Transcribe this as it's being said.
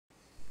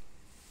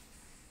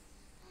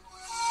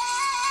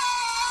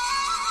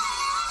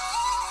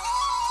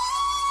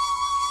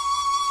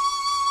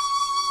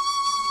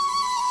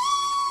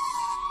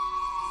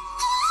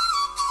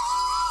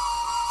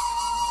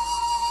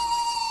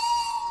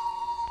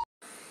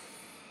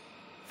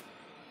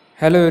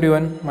Hello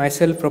everyone,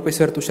 myself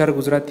Professor Tushar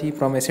Gujrati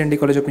from SND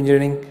College of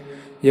Engineering,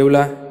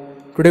 Yeola.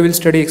 Today we'll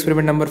study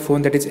experiment number 4,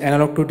 that is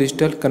analog to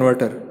digital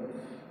converter.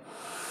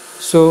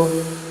 So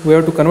we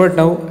have to convert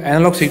now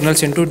analog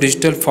signals into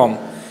digital form.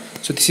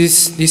 So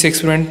this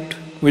experiment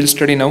we'll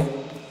study now.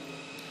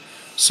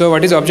 So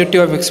what is the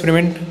objective of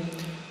experiment?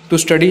 To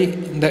study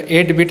the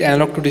 8-bit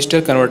analog to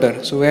digital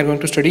converter. So we are going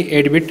to study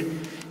 8-bit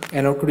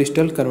analog to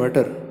digital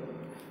converter.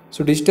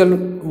 So digital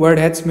word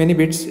has many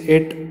bits,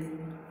 8,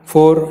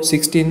 4,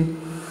 16.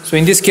 So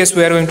in this case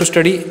we are going to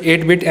study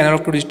 8-bit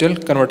analog to digital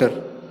converter.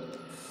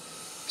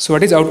 So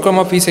what is outcome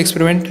of this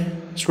experiment?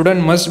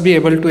 Student must be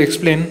able to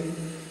explain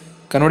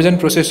conversion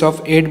process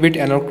of 8-bit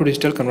analog to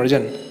digital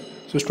conversion.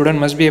 So student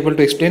must be able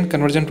to explain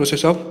conversion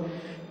process of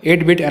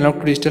 8-bit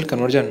analog to digital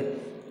conversion.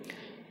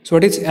 So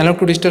what is analog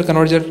to digital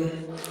conversion?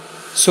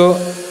 So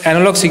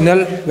analog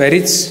signal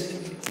varies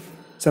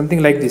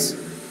something like this.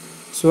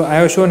 So I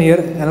have shown here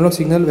analog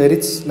signal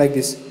varies like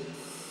this.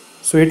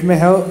 So it may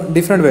have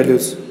different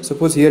values.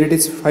 Suppose here it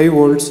is 5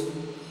 volts,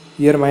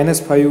 here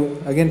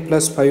 -5, again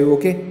 +5,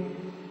 okay,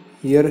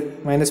 here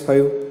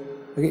 -5,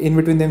 okay, in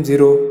between them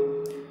 0.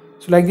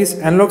 So like this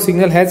analog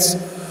signal has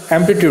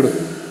amplitude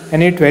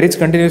and it varies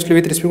continuously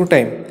with respect to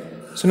time.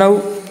 So now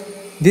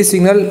this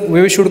signal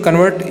we should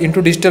convert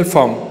into digital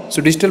form.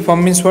 So digital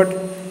form means what?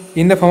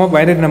 In the form of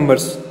binary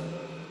numbers.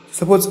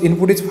 Suppose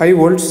input is 5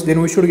 volts,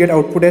 then we should get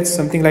output as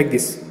something like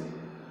this,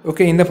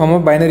 okay, in the form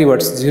of binary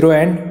words 0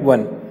 and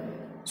 1.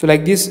 So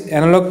like this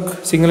analog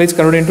signal is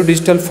converted into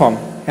digital form,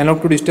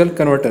 analog to digital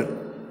converter,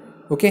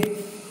 okay.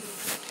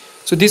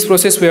 So this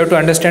process we have to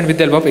understand with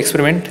the help of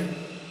experiment.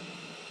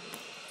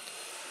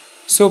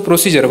 So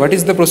procedure, what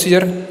is the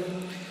procedure?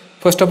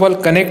 First of all,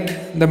 connect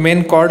the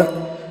main cord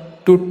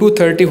to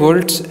 230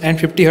 volts and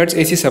 50 Hz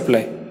AC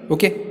supply,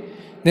 okay.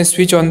 Then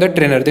switch on the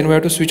trainer, then we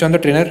have to switch on the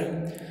trainer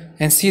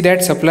and see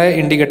that supply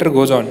indicator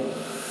goes on,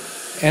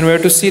 and we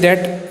have to see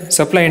that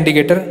supply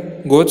indicator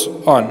goes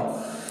on.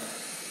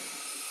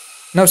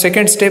 Now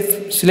second step,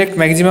 select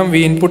maximum V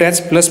input as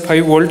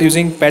 +5 volt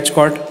using patch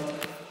cord.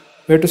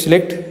 We have to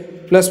select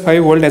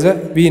 +5 volt as a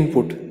V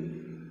input.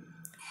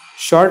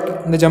 Short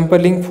the jumper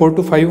link 4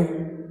 to 5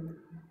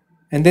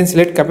 and then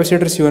select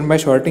capacitor C1 by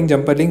shorting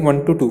jumper link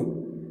 1 to 2.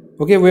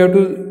 Okay, we have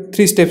to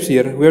 3 steps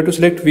here. We have to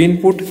select V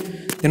input,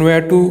 then we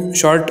have to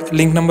short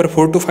link number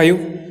 4 to 5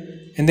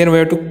 and then we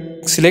have to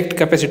select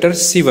capacitor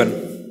C1.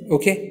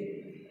 Okay.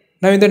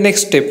 Now in the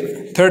next step,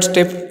 third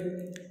step,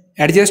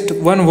 adjust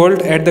 1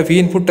 volt at the V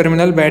input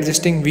terminal by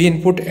adjusting V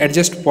input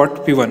adjust port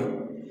P1.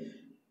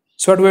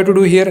 So what we have to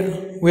do here?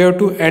 We have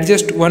to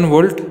adjust 1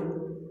 volt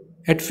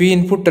at V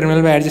input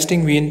terminal by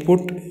adjusting V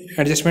input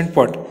adjustment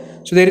port.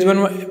 So there is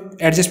one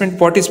adjustment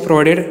port is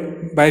provided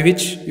by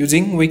which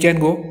using we can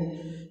go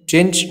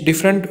change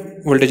different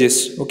voltages,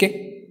 okay.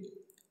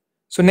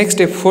 So next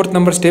step, fourth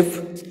number step,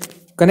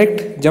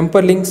 connect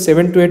jumper link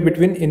 7 to 8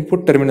 between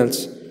input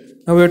terminals.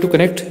 Now we have to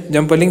connect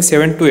jumper link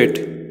 7 to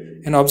 8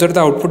 and observe the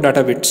output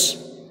data bits,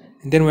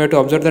 and then we have to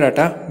observe the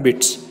data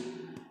bits.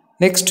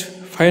 Next,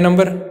 5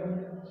 number,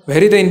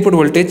 vary the input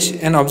voltage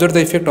and observe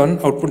the effect on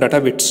output data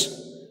bits.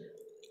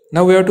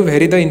 Now we have to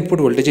vary the input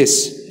voltages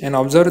and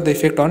observe the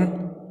effect on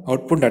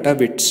output data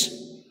bits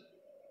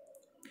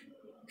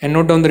and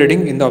note down the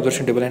reading in the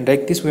observation table, and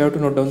like this we have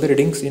to note down the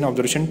readings in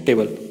observation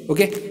table,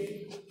 okay.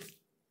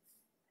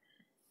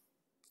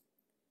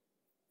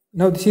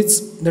 Now this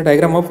is the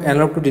diagram of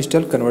analog to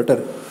digital converter.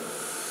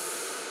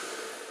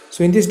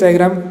 So in this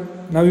diagram,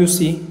 now you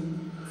see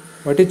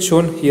what is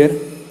shown here.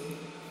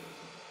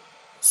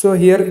 So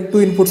here 2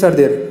 inputs are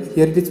there.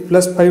 Here it is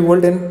 +5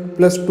 volt and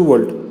 +2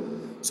 volt.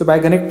 So by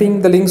connecting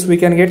the links we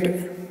can get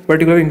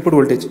particular input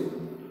voltage.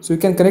 So we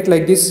can connect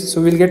like this. So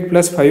we will get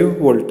 +5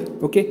 volt.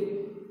 Okay.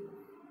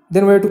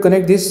 Then we have to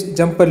connect this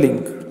jumper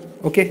link.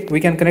 Okay. We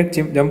can connect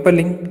jumper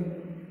link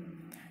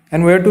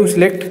and we have to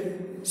select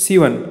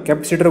C1,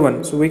 capacitor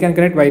 1. So we can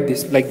connect by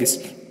this, like this.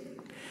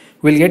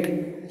 We will get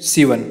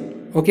C1.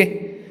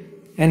 Okay.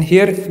 And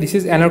here this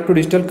is analog to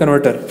digital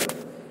converter.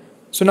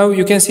 So now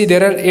you can see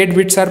there are 8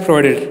 bits are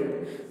provided.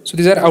 So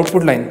these are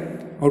output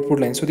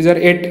line. So these are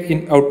 8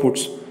 in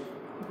outputs.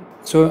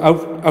 So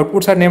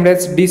outputs are named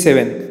as D7,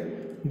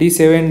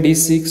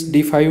 D6,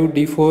 D5,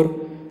 D4,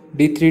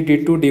 D3,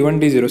 D2,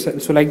 D1,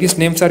 D0. So like these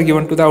names are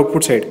given to the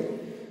output side.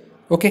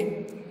 Okay.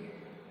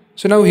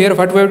 So now here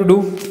what we have to do?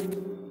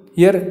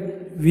 Here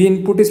V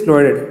input is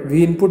provided.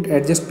 V input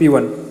adjust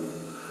P1.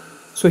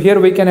 So here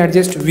we can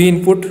adjust V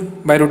input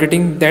by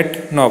rotating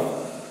that knob.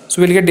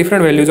 So we will get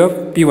different values of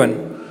P1.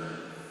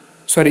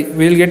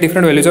 We will get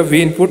different values of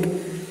V input,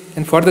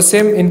 and for the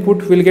same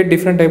input we will get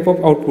different type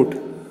of output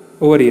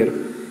over here.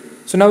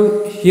 So now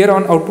here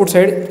on output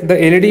side the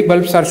LED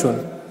bulbs are shown.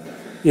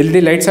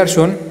 LED lights are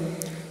shown.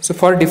 So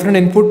for different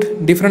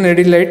input, different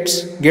LED lights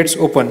gets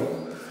open.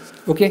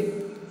 Okay.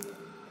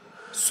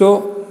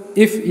 So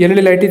if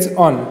LED light is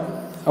on,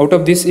 out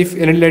of this if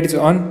LED light is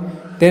on,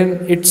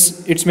 then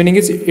its meaning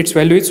is its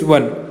value is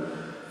 1,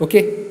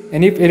 okay,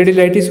 and if LED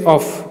light is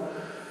off,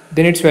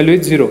 then its value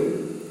is 0.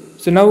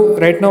 So now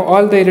right now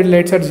all the LED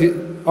lights are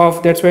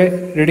off, that's why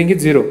reading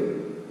is 0.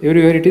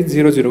 everywhere it is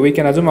 0 0. We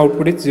can assume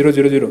output is 0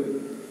 0 0.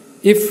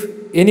 If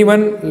any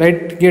one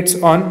light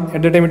gets on,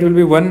 at the time it will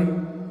be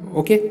 1.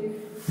 Okay,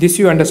 this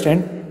you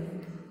understand.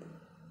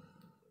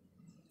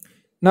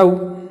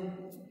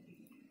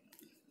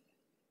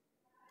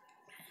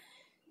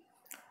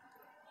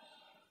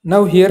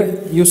 Now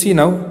here you see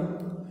now.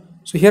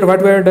 So here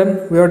what we have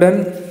done,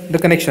 the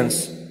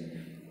connections.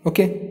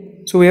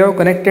 Okay, so we have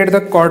connected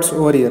the cords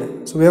over here.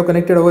 So we have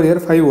connected over here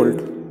 5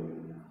 volt.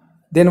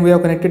 Then we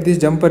have connected this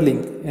jumper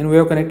link, and we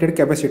have connected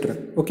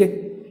capacitor.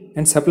 Okay,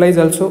 and supply is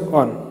also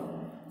on.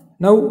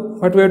 Now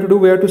what we have to do,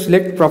 we have to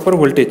select proper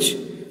voltage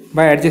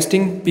by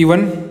adjusting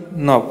P1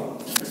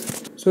 knob.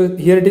 So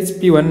here it is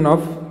P1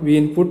 knob, V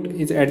input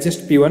is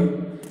adjust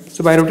P1.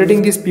 So by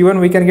rotating this P1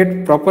 we can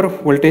get proper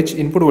voltage,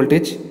 input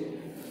voltage,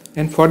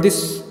 and for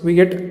this we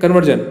get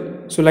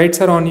conversion. So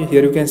lights are on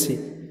here, you can see.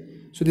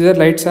 So these are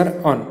lights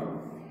are on.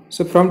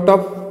 So from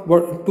top,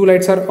 2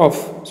 lights are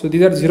off. So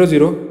these are 0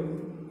 0.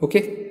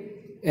 Okay,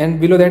 and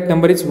below that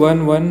number is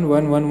 1 1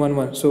 1 1 1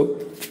 1. So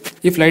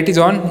if light is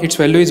on, its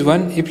value is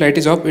 1. If light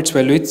is off, its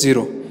value is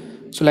 0.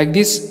 So like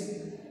this,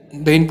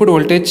 the input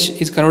voltage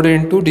is converted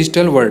into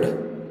digital word.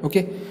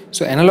 Okay,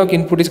 so analog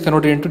input is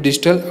converted into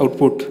digital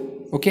output.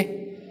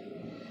 Okay,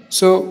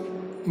 so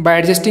by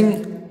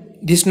adjusting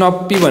this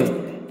knob P1,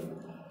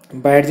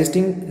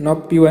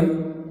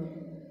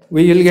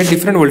 we will get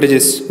different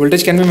voltages.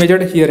 Voltage can be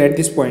measured here at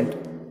this point.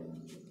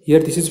 Here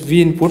this is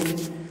V input.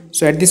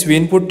 So at this V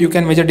input you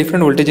can measure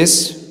different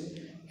voltages,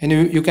 and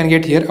you can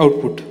get here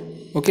output.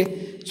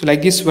 Okay, so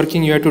like this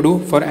working you have to do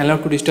for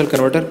analog to digital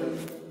converter.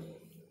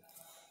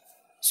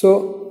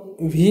 So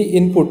V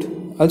input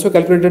also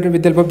calculated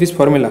with the help of this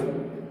formula,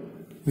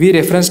 V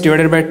reference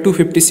divided by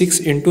 256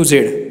 into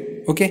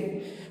Z.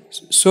 Okay,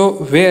 so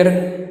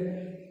where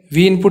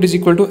V input is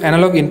equal to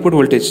analog input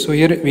voltage. So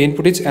here V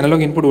input is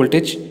analog input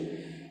voltage.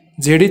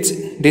 Z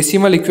is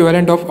decimal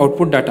equivalent of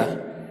output data.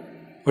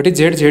 What is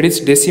Z? Z is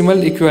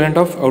decimal equivalent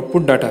of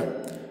output data.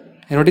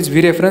 And what is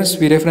V reference?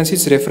 V reference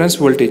is reference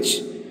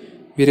voltage.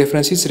 V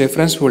reference is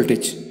reference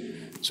voltage.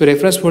 So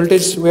reference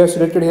voltage we have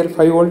selected here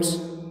 5 volts.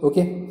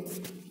 Okay,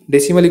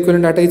 decimal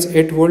equivalent data is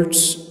 8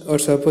 volts, or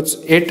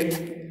suppose 8,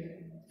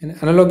 and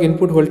analog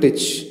input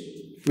voltage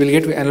will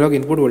get analog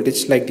input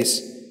voltage like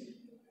this.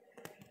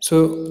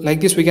 So like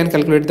this we can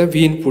calculate the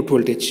V input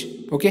voltage.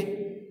 Okay,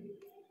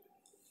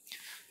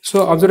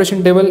 so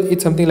observation table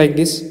is something like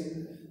this.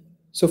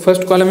 So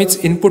first column is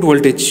input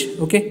voltage.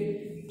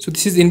 Okay, so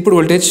this is input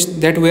voltage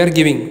that we are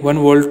giving 1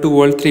 volt, 2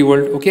 volt, 3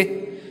 volt. Okay,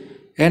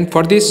 and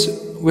for this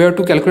we have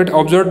to calculate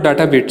observed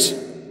data bits.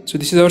 So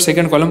this is our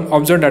second column,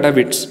 observed data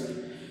bits.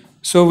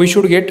 So we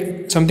should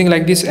get something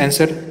like this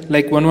answer,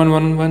 like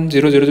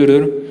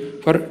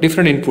 11110000 for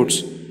different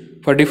inputs.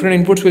 For different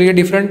inputs we will get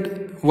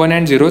different 1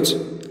 and zeros.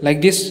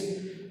 Like this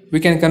we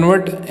can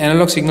convert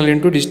analog signal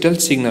into digital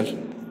signal.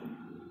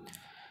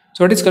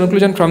 So what is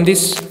conclusion from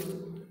this?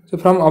 So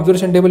from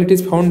observation table it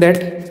is found that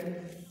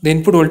the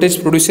input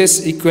voltage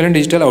produces equivalent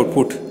digital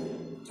output.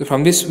 So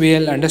from this we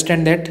will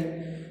understand that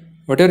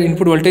whatever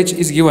input voltage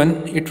is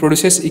given, it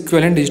produces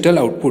equivalent digital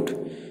output.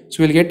 So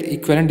we will get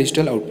equivalent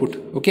digital output.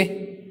 Okay,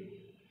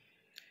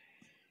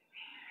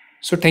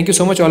 so thank you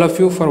so much all of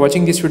you for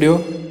watching this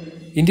video.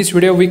 In this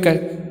video we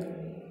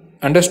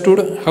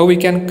understood how we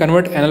can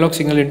convert analog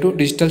signal into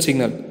digital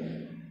signal.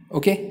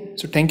 Okay,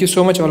 so thank you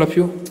so much all of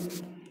you.